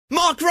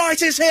Mark Wright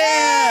is here!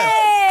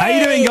 Hey! How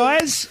you doing,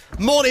 guys?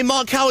 Morning,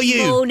 Mark, how are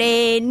you?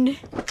 Morning.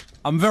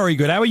 I'm very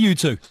good. How are you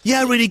two?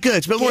 Yeah, really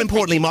good. But more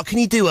importantly, Mark, can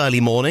you do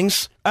early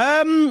mornings?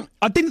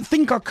 I didn't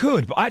think I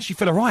could, but I actually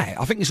feel alright.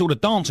 I think it's all the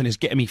dancing is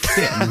getting me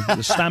fit and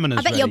the stamina's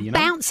I bet ready, you're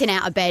bouncing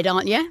out of bed,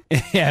 aren't you?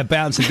 Yeah,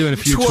 bouncing, doing a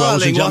few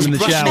twirls and Twirling jumping in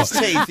whilst the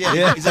brushing shower. his teeth.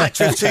 Yeah, his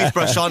electric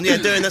toothbrush on,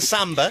 doing the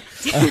samba.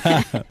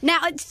 Now,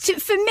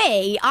 for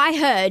me, I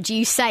heard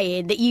you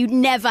saying that you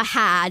never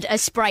had a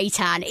spray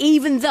tan,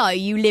 even though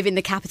you live in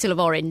the capital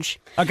of Orange.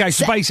 Okay,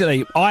 so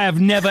basically, I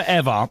have never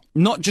ever,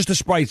 not just a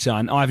spray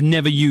tan, I've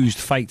never used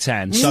fake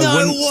tan. So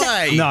No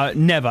way! No,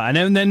 never. And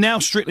then they're now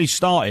strictly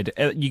started.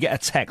 You get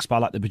a text by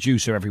like the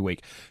producer every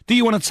week. Do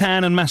you want a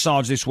tan and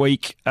massage this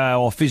week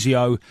or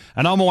physio?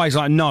 And I'm always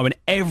like, no. And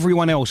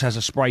everyone else has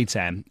a spray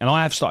tan. And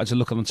I have started to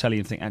look on the telly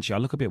and think, actually, I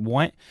look a bit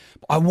white.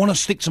 But I want to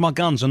stick to my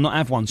guns and not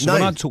have one. So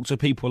when I talk to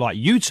people like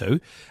you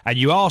two and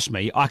you ask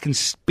me, I can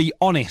be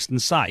honest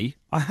and say,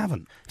 I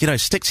haven't.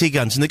 Stick to your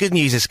guns. And the good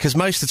news is, because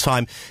most of the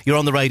time you're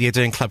on the radio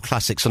doing Club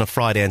Classics on a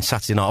Friday and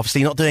Saturday night.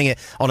 Obviously, you're not doing it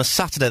on a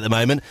Saturday at the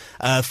moment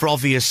for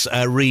obvious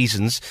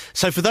reasons.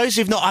 So for those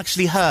who've not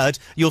actually heard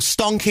your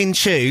stonking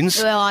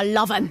tunes... Oh, I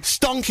love them.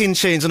 Stonking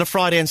tunes on a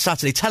Friday and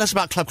Saturday. Tell us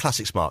about Club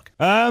Classics, Mark.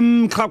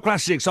 Club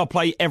Classics, I'll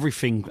play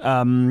everything.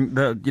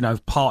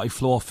 Party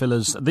floor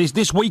fillers.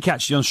 This week,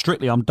 actually, on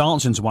Strictly, I'm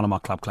dancing to one of my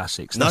Club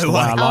Classics. That's the way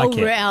I like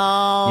it.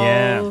 Oh.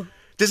 Yeah.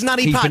 Does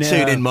Nanny Pat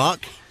tune in, Mark?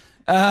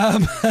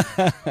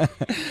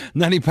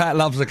 Nanny Pat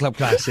loves the Club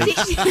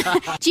Classics.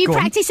 Do you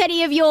practice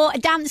any of your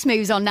dance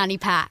moves on Nanny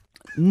Pat?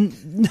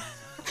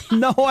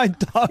 No, I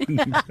don't.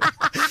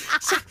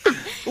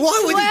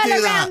 Why would you do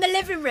Swirl that? around the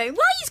living room.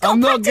 Well, he's got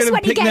to practice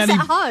when he gets at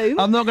home.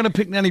 I'm not going to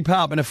pick Nanny Pat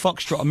up in a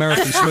foxtrot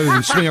American smooth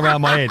and swing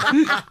around my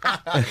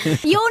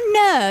head. Your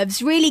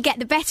nerves really get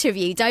the better of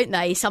you, don't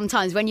they,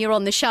 sometimes when you're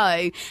on the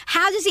show?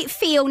 How does it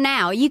feel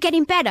now? Are you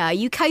getting better? Are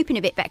you coping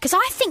a bit better? Because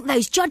I think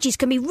those judges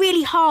can be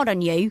really hard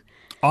on you.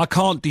 I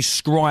can't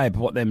describe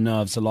what them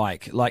nerves are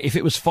like. Like, if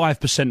it was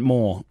 5%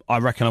 more, I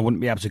reckon I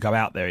wouldn't be able to go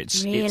out there.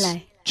 It's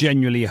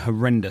genuinely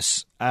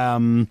horrendous.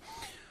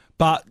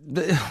 But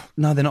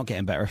no, they're not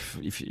getting better,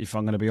 if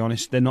I'm going to be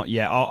honest. They're not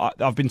yet.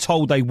 I've been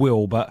told they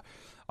will, but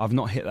I've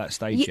not hit that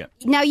stage yet.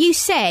 Now, you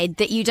said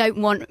that you don't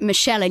want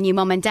Michelle and your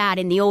mum and dad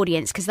in the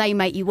audience because they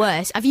make you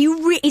worse. Have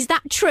you? Is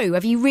that true?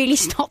 Have you really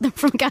stopped them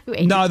from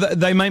going? No,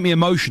 they make me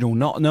emotional,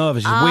 not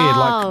nervous. It's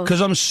weird, because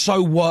I'm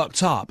so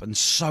worked up and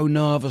so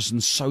nervous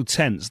and so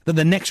tense that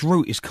the next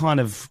route is kind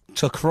of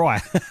to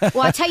cry.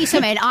 Well, I tell you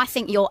something. I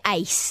think you're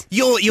ace.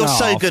 You're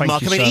so good,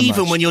 Mark. I mean,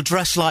 even when you're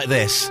dressed like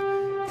this.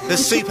 The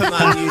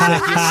Superman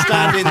music, you're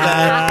standing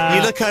there,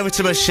 you look over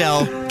to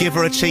Michelle, give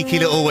her a cheeky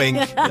little wink,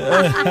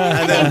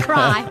 and then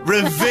cry.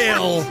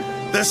 Reveal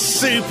the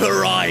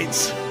Super Wright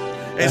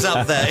is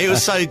up there. It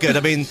was so good. I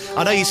mean,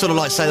 I know you sort of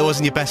like say that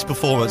wasn't your best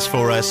performance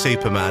for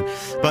Superman,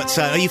 but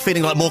are you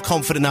feeling like more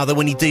confident now that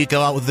when you do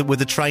go out with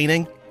the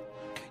training?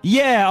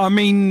 Yeah, I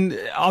mean,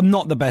 I'm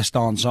not the best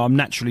dancer. I'm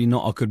naturally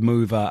not a good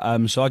mover,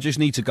 so I just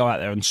need to go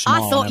out there and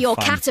smile. I thought and your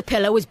have fun.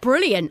 Caterpillar was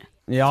brilliant.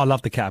 Yeah, I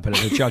love the caterpillar.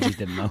 The judges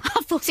didn't know.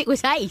 I thought it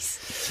was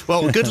ace.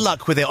 Well, good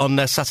luck with it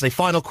on Saturday.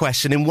 Final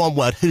question, in one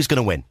word, who's going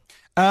to win?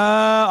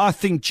 I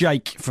think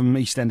Jake from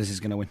EastEnders is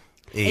going to win.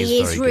 He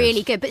is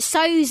really good. But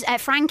so's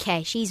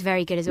Frankie. She's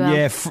very good as well.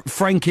 Yeah,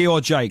 Frankie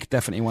or Jake,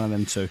 definitely one of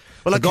them two.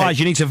 Well, guys,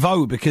 you need to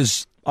vote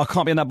because I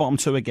can't be in that bottom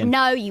two again.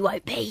 No, you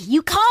won't be.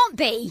 You can't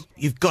be.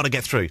 You've got to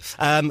get through.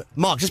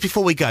 Mark, just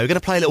before we go, we're going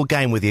to play a little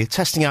game with you,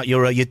 testing out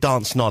your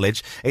dance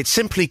knowledge. It's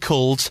simply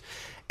called...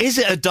 Is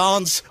it a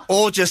dance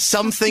or just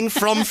something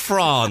from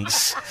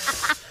France?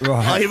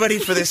 Right. Are you ready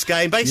for this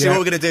game? Basically, what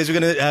we're going to do is we're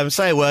going to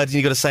say a word and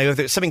you've got to say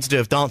whether it's something to do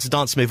with dance, a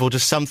dance move, or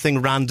just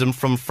something random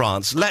from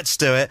France. Let's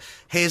do it.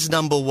 Here's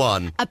number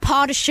one. A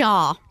pas de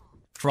chat.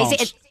 France.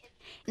 Is it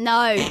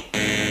no.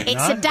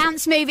 It's a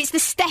dance move. It's the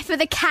step of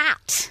the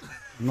cat.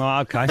 Oh,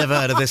 okay. Never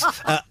heard of this.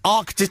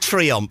 Arc de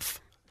Triomphe.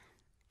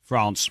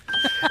 France.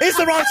 Is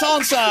the right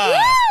answer.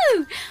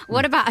 Woo!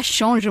 What about a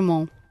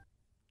changement?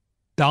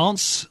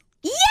 Dance.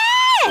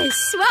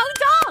 Yes! Well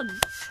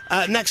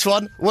done! Next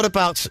one. What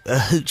about a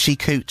hoochie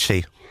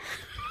coochie?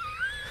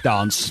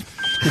 Dance.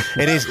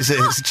 It is.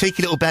 It's a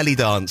cheeky little belly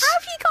dance. How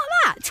have you got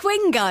that?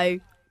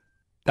 Twingo.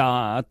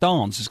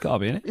 Dance. It's got to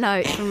be, isn't it? No,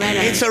 it's from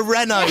Renault. It's a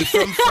Renault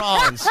from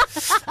France.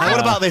 What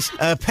about this?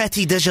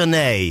 Petit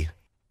déjeuner.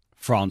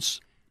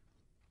 France.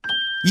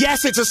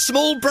 Yes, it's a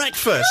small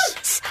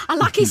breakfast. I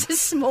like it's a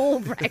small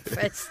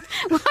breakfast.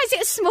 Why is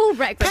it a small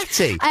breakfast?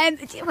 Petty.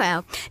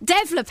 Well,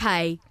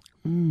 développé.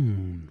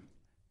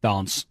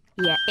 Dance.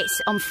 Yeah,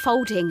 it's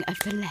unfolding of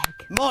the leg.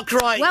 Mark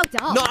Wright, well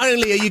done. Not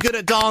only are you good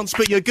at dance,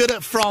 but you're good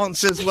at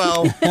France as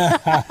well.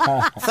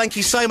 Thank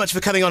you so much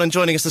for coming on and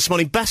joining us this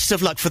morning. Best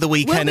of luck for the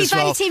weekend as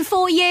well. We'll be voting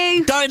for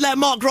you. Don't let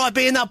Mark Wright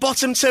be in that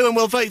bottom two, and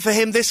we'll vote for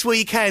him this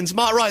weekend.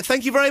 Mark Wright,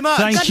 thank you very much.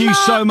 Thank you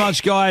so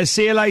much, guys.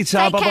 See you later.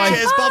 Take Bye-bye. care.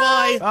 Cheers,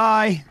 bye-bye.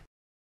 Bye.